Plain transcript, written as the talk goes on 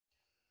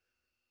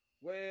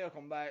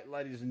Welcome back,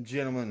 ladies and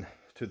gentlemen,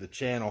 to the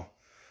channel.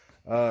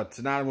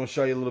 Tonight I'm going to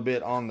show you a little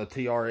bit on the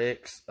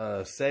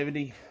TRX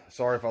 70.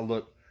 Sorry if I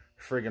look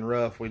friggin'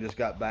 rough. We just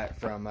got back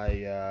from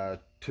a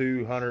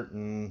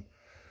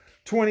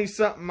 220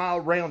 something mile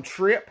round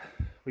trip.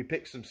 We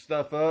picked some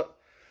stuff up,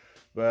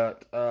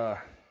 but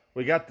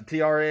we got the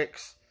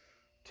TRX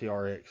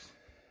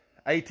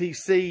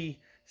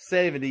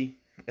ATC70.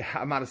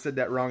 I might have said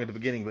that wrong at the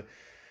beginning, but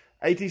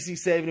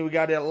ATC70, we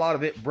got a lot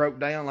of it broke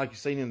down like you've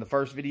seen in the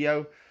first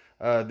video.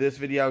 This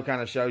video kind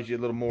of shows you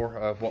a little more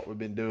of what we've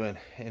been doing,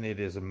 and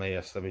it is a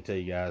mess, let me tell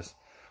you guys.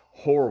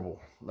 Horrible.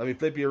 Let me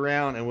flip you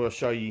around and we'll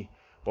show you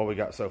what we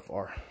got so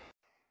far.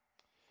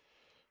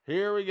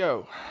 Here we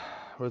go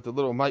with the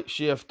little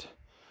makeshift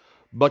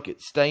bucket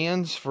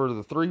stands for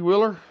the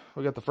three-wheeler.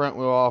 We got the front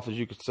wheel off, as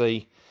you can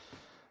see.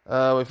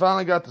 We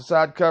finally got the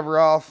side cover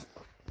off.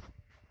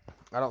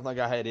 I don't think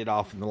I had it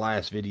off in the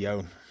last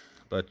video,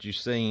 but you've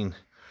seen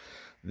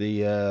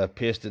the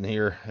piston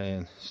here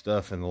and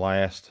stuff in the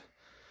last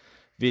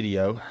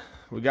video.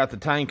 We got the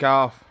tank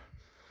off.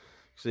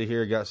 See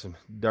here, got some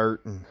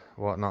dirt and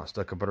whatnot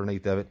stuck up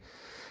underneath of it.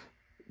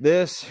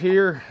 This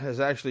here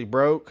is actually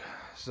broke,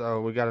 so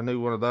we got a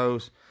new one of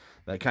those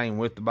that came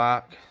with the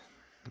bike.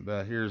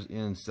 But here's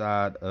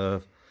inside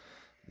of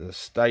the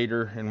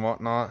stator and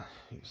whatnot.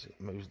 You can see it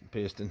moves the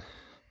piston.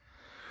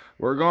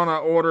 We're gonna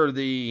order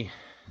the,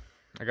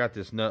 I got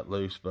this nut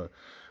loose, but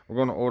we're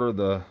gonna order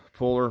the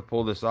puller,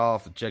 pull this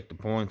off and check the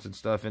points and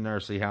stuff in there,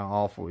 see how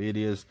awful it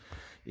is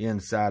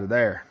inside of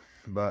there.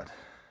 But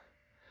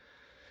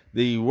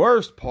the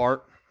worst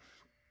part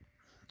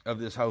of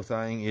this whole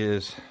thing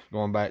is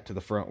going back to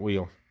the front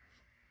wheel.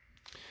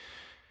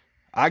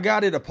 I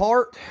got it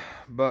apart,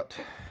 but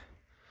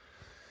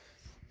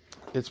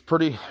it's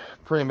pretty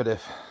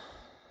primitive.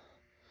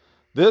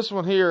 This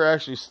one here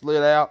actually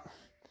slid out.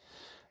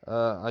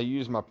 I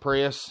used my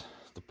press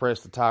to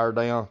press the tire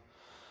down.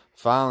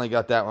 Finally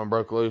got that one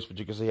broke loose, but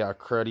you can see how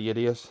cruddy it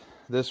is.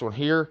 This one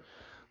here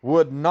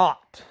would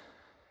not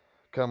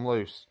come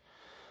loose,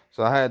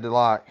 so I had to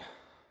like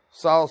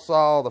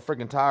saw the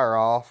freaking tire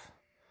off,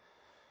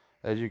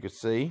 as you can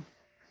see,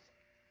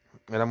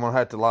 and I'm gonna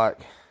have to like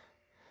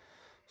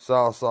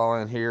saw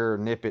in here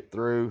and nip it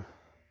through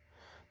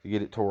to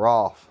get it tore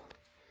off.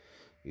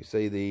 You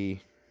see the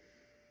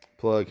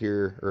plug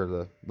here, or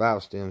the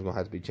valve stem, is gonna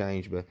have to be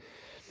changed, but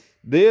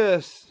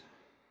this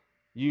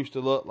used to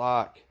look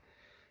like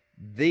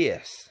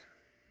this,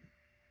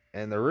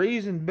 and the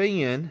reason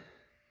being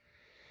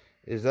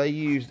is they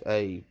used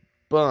a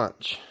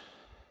bunch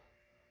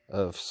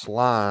of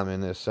slime in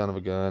this son of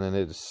a gun, and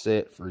it is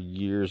set for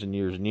years and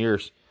years and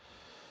years.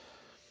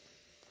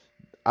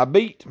 I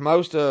beat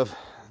most of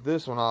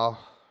this one off,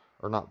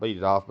 or not beat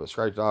it off, but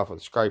scraped it off with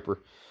a scraper.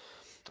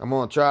 I'm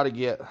going to try to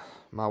get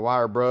my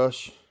wire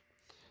brush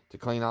to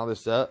clean all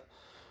this up,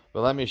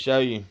 but let me show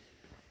you.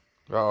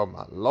 Oh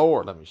my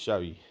Lord, let me show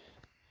you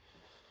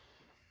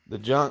the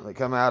junk that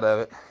come out of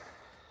it.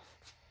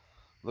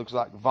 Looks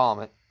like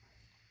vomit.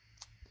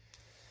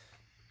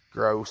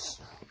 Gross,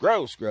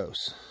 gross,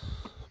 gross.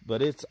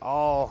 But it's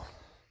all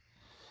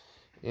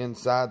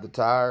inside the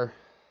tire.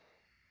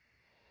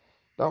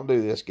 Don't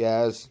do this,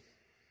 guys.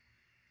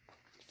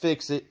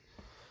 Fix it.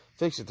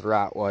 Fix it the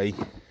right way.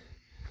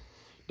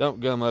 Don't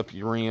gum up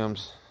your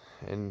rims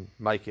and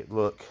make it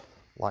look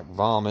like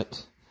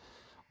vomit.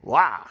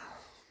 Wow.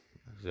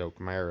 There's the old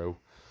Camaro.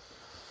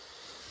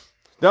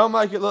 Don't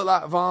make it look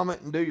like vomit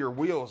and do your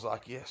wheels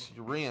like this.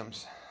 Your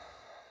rims.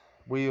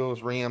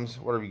 Wheels, rims,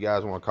 whatever you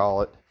guys want to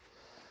call it.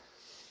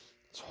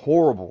 It's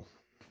horrible.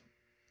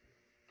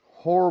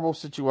 Horrible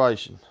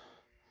situation.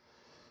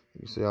 You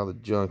can see all the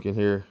junk in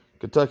here.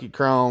 Kentucky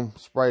Chrome,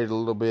 sprayed it a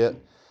little bit.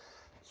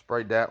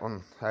 Sprayed that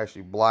one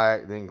actually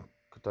black, then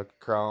Kentucky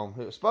Chrome.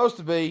 It was supposed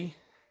to be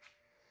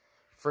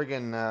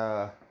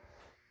friggin'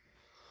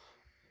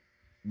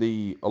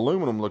 the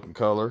aluminum looking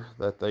color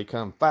that they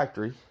come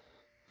factory.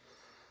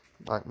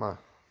 Like my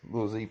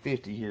little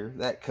Z50 here,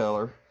 that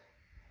color.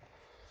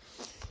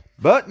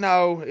 But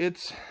no,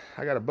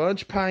 I got a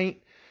bunch of paint.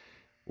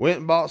 Went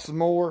and bought some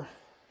more.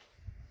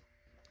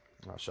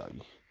 I'll show you.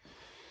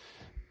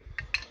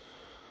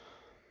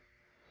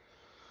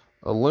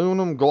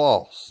 Aluminum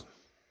gloss.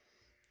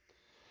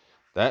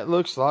 That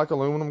looks like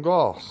aluminum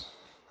gloss.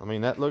 I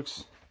mean, that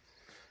looks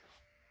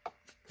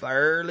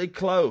fairly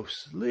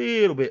close. A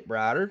little bit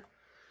brighter.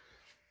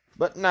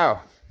 But no,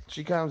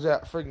 she comes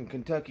out friggin'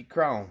 Kentucky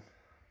Chrome.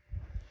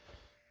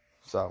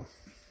 So,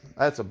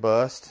 that's a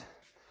bust.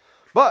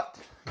 But,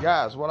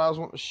 guys, what I was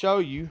wanting to show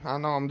you, I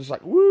know I'm just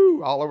like,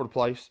 woo, all over the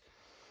place.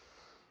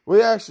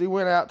 We actually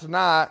went out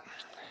tonight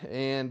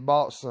and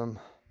bought some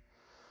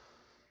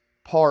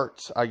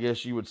parts, I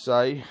guess you would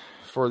say,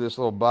 for this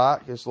little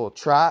bike, this little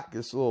trike,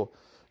 this little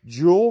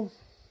jewel.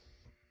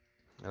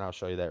 And I'll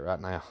show you that right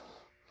now.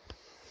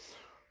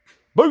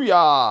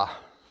 Booyah!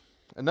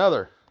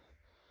 Another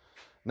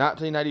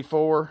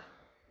 1984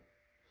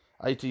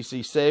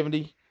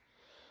 ATC70.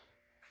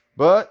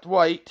 But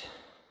wait,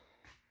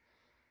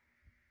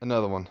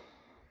 another one,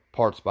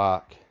 parts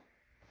bike.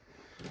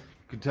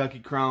 Kentucky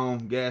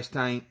Chrome gas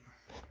tank.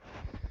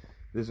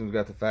 This one's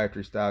got the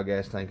factory style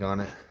gas tank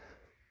on it.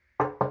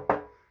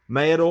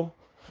 Metal.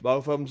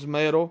 Both of them's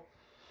metal.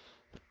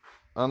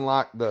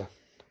 Unlike the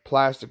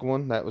plastic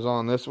one that was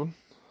on this one.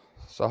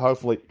 So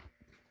hopefully,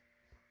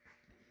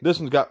 this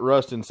one's got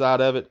rust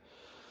inside of it.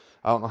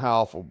 I don't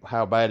know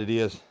how bad it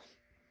is.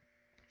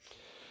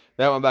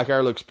 That one back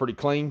there looks pretty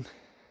clean,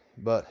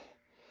 but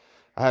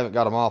I haven't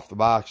got them off the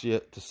box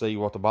yet to see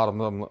what the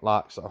bottom of them look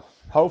like. So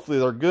hopefully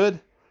they're good.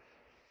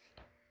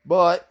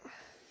 But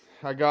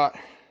I got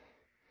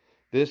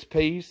this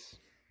piece,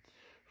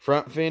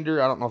 front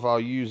fender. I don't know if I'll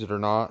use it or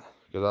not,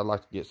 because I'd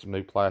like to get some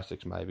new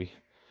plastics maybe.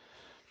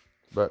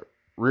 But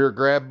rear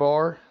grab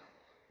bar.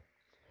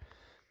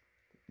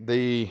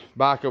 The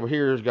bike over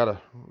here has got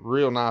a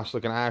real nice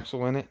looking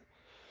axle in it.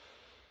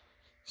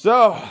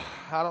 So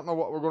I don't know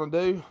what we're going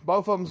to do.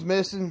 Both of them's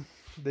missing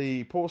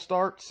the pull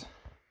starts.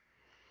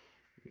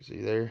 You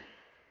see there,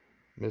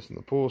 missing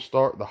the pull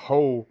start, the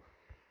whole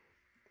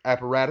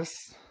apparatus.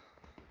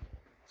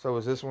 So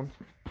is this one.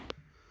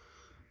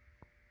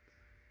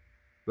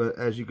 But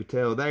as you could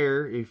tell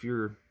there, if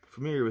you're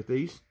familiar with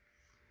these,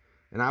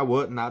 and I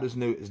wasn't, I just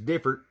knew it was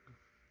different.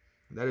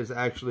 That is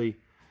actually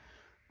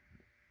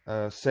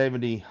a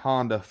 70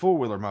 Honda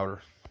four-wheeler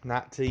motor.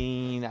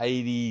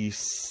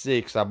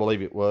 1986, I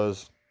believe it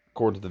was,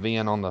 according to the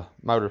VIN on the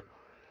motor.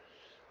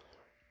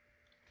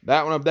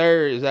 That one up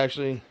there is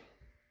actually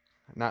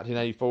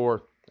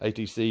 1984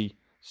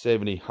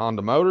 ATC70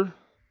 Honda motor,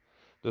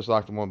 just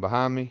like the one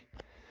behind me.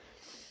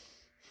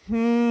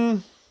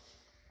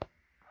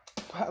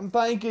 I'm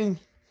thinking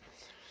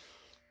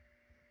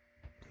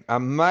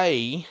I'm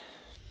going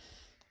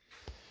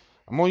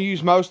to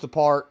use most of the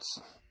parts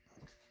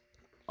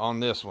on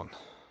this one.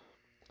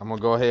 I'm going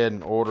to go ahead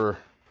and order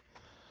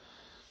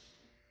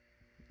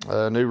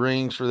new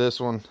rings for this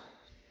one.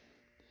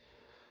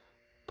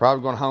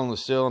 Probably going to hone the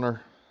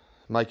cylinder,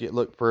 make it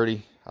look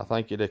pretty. I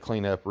think it'll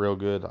clean up real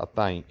good, I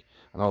think.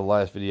 I know the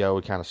last video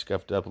we kind of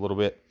scuffed up a little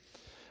bit.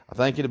 I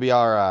think it'll be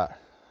alright.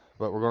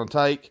 But we're going to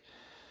take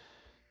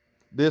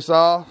this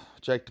off,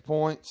 check the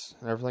points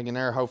and everything in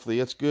there. Hopefully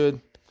it's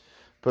good.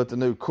 Put the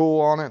new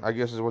cool on it, I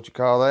guess is what you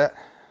call that.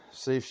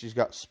 See if she's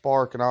got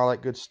spark and all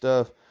that good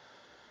stuff.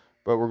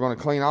 But we're going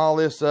to clean all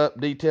this up,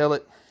 detail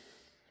it,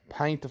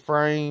 paint the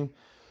frame,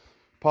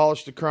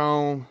 polish the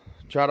chrome,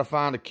 try to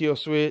find a kill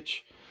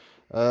switch.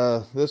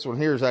 This one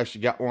here has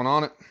actually got one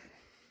on it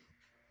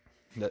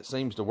that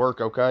seems to work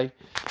okay.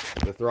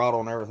 The throttle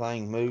and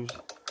everything moves.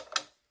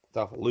 It's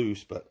awful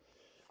loose, but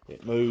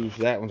it moves.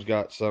 That one's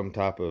got some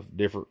type of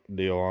different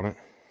deal on it.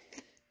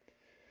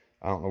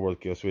 I don't know where the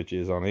kill switch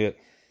is on it,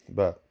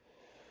 but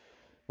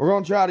we're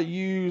going to try to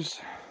use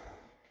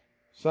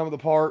some of the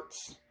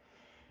parts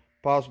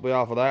possibly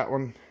off of that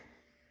one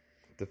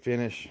to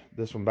finish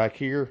this one back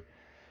here,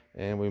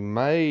 and we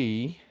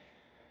may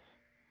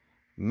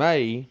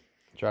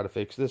try to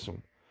fix this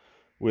one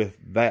with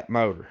that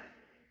motor.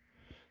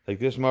 Take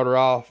this motor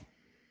off,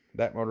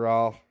 that motor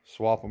off,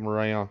 swap them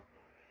around,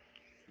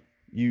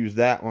 use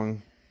that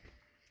one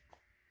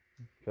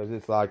because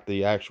it's like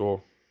the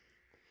actual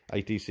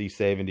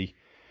ATC70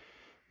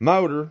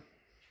 motor.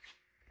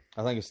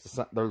 I think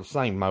they're the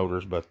same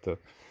motors, but the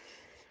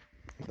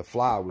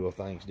flywheel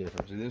thing's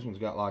different. See, this one's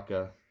got like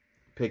a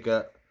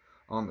pickup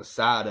on the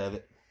side of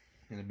it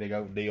and a big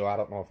old deal. I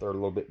don't know if they're a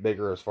little bit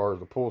bigger as far as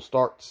the pull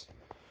starts.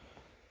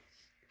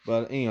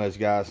 But anyways,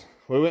 guys,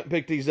 we went and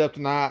picked these up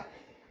tonight.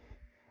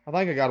 I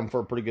think I got them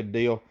for a pretty good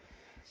deal.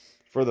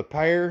 For the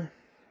pair,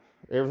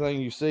 everything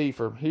you see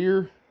from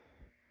here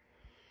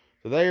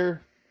to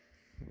there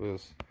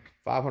was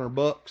 500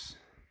 bucks.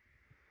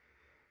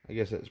 I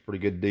guess that's a pretty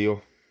good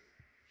deal.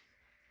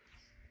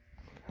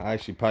 I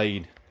actually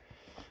paid,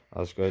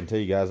 I'll just go ahead and tell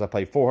you guys, I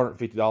paid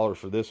 $450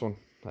 for this one,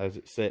 as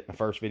it said in the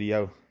first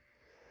video.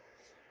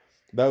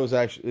 Those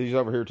actually, these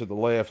over here to the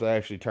left, they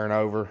actually turn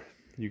over.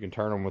 You can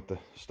turn them with the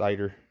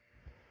stator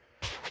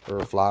or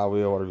a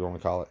flywheel, whatever you want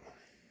to call it.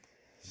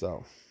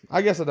 So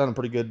I guess I done a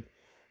pretty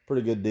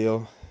good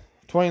deal.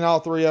 Between all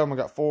three of them,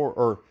 I got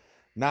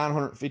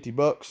 950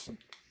 bucks.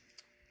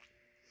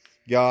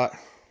 Got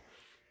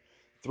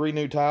 3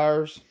 new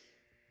tires.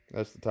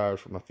 That's the tires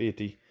for my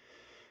 50.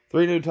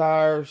 3 new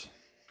tires.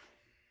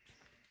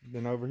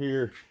 Then over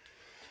here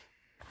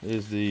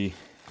is the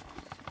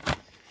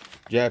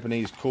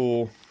Japanese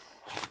cool.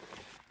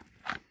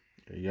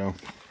 There you go.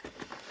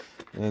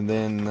 And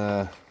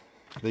then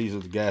these are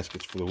the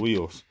gaskets for the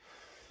wheels.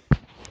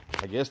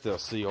 I guess they'll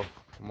seal.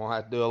 I'm going to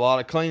have to do a lot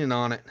of cleaning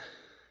on it.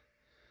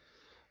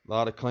 A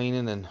lot of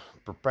cleaning and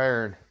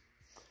preparing.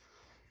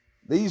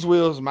 These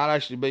wheels might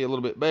actually be a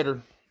little bit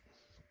better.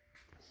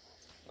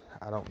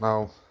 I don't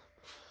know.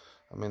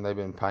 I mean, they've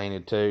been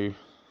painted too.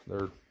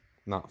 They're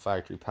not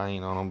factory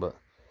paint on them, but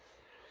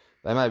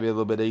they may be a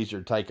little bit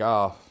easier to take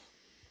off.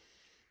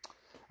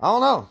 I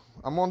don't know.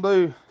 I'm going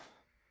to do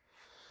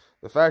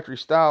the factory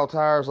style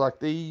tires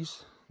like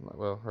these.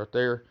 Well, right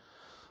there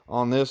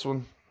on this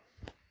one.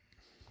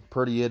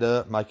 Pretty it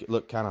up, make it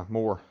look kind of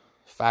more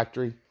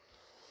factory.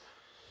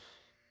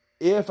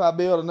 If I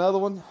build the other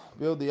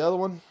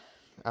one,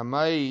 I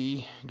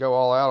may go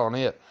all out on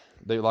it.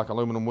 do like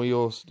aluminum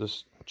wheels,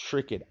 just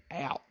trick it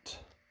out.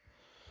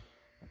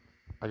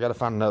 I got to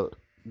find another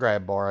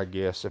grab bar, I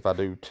guess, if I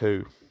do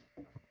two.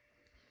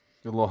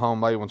 The little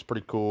homemade one's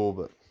pretty cool,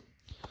 but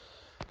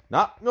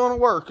not going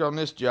to work on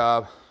this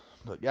job.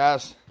 But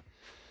guys,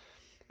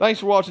 thanks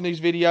for watching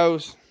these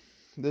videos.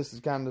 This is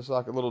kind of just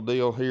like a little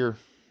deal here.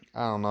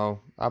 I don't know.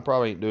 I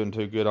probably ain't doing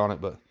too good on it,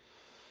 but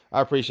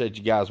I appreciate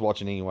you guys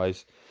watching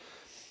anyways.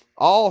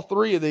 All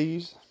three of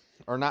these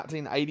are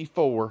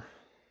 1984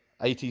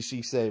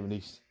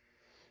 ATC70s.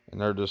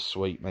 And they're just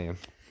sweet, man.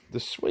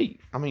 Just sweet.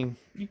 I mean,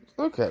 you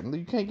look at them.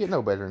 You can't get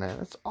no better than that.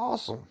 It's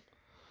awesome.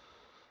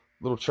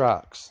 Little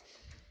trucks.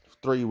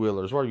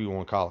 Three-wheelers. Whatever you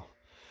want to call them.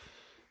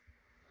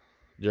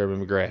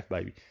 Jeremy McGrath,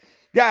 baby.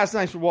 Guys,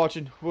 thanks for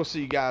watching. We'll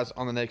see you guys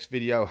on the next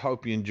video.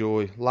 Hope you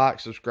enjoy. Like,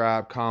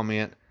 subscribe,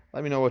 comment.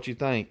 Let me know what you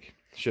think.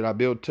 Should I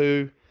build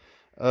two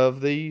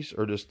of these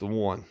or just the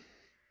one?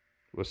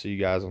 We'll see you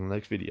guys on the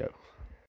next video.